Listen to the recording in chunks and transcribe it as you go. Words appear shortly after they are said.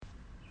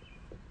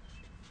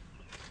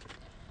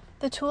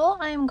The tool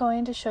I am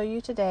going to show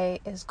you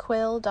today is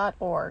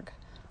Quill.org,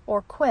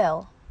 or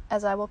Quill,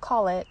 as I will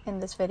call it in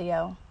this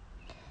video.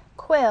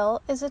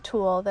 Quill is a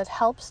tool that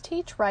helps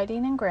teach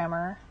writing and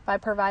grammar by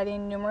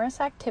providing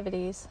numerous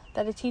activities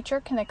that a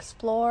teacher can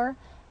explore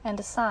and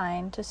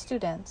assign to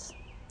students.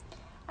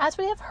 As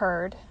we have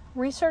heard,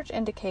 research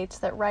indicates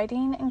that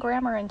writing and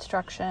grammar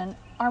instruction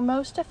are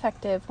most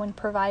effective when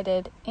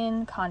provided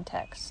in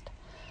context.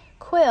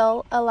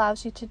 Quill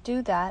allows you to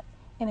do that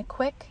in a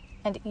quick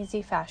and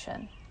easy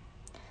fashion.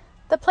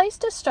 The place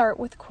to start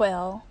with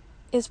Quill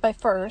is by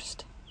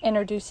first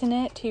introducing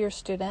it to your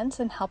students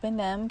and helping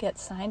them get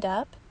signed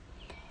up,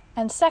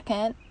 and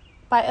second,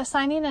 by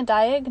assigning a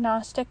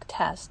diagnostic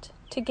test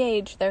to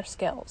gauge their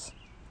skills.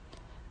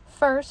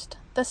 First,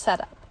 the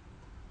setup.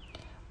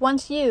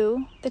 Once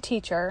you, the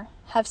teacher,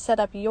 have set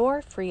up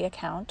your free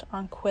account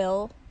on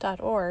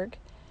Quill.org,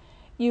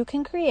 you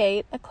can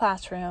create a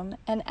classroom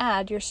and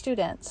add your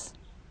students.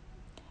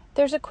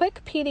 There's a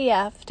quick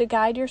PDF to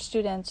guide your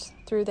students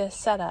through this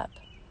setup.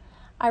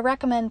 I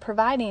recommend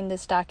providing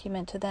this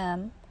document to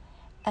them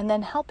and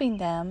then helping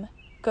them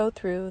go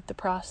through the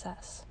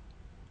process.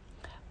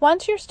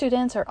 Once your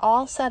students are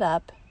all set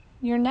up,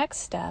 your next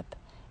step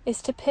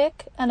is to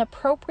pick an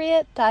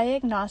appropriate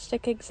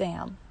diagnostic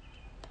exam.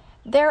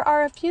 There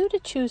are a few to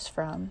choose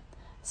from,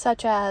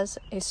 such as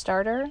a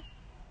starter,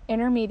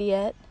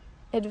 intermediate,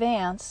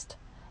 advanced,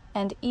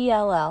 and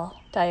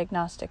ELL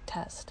diagnostic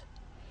test.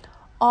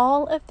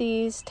 All of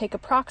these take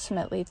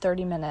approximately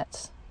 30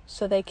 minutes,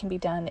 so they can be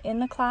done in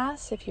the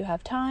class if you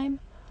have time,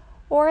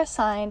 or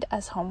assigned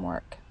as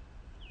homework.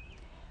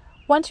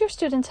 Once your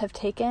students have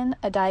taken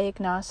a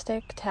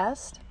diagnostic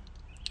test,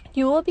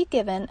 you will be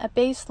given a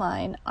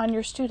baseline on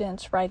your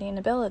students' writing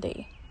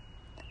ability.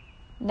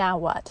 Now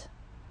what?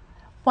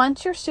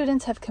 Once your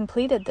students have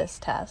completed this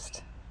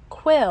test,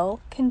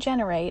 Quill can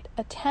generate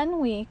a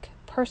 10-week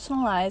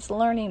personalized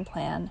learning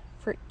plan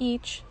for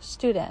each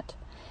student.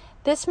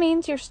 This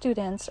means your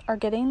students are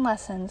getting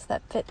lessons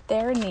that fit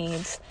their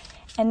needs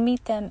and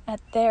meet them at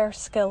their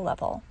skill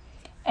level,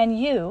 and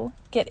you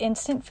get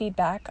instant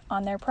feedback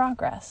on their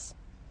progress.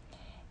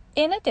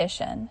 In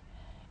addition,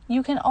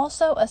 you can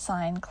also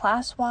assign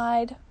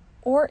class-wide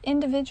or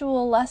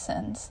individual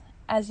lessons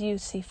as you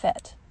see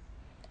fit.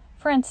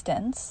 For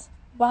instance,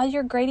 while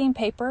you're grading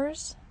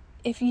papers,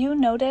 if you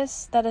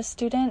notice that a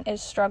student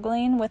is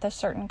struggling with a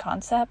certain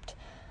concept,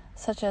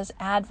 such as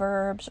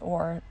adverbs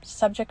or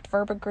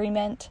subject-verb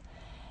agreement,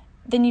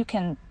 then you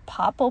can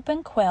pop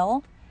open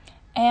Quill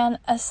and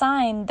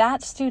assign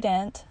that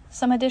student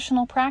some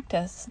additional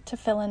practice to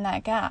fill in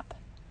that gap.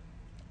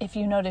 If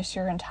you notice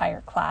your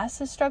entire class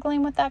is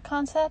struggling with that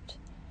concept,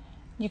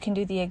 you can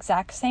do the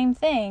exact same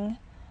thing,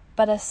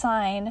 but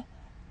assign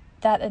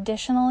that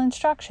additional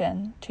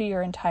instruction to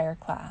your entire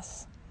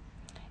class.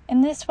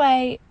 In this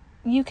way,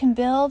 you can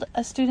build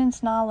a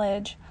student's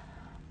knowledge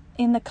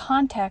in the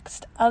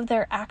context of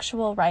their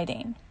actual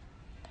writing.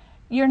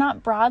 You're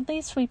not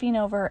broadly sweeping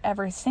over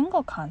every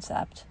single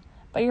concept,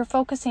 but you're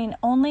focusing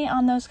only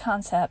on those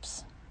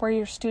concepts where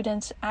your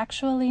students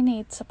actually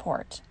need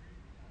support.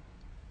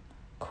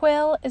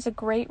 Quill is a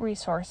great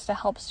resource to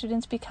help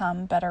students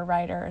become better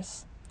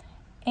writers,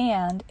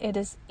 and it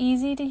is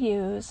easy to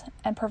use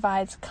and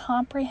provides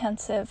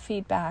comprehensive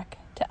feedback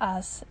to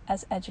us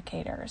as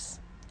educators.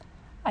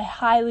 I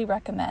highly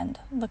recommend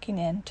looking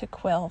into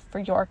Quill for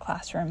your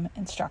classroom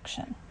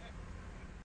instruction.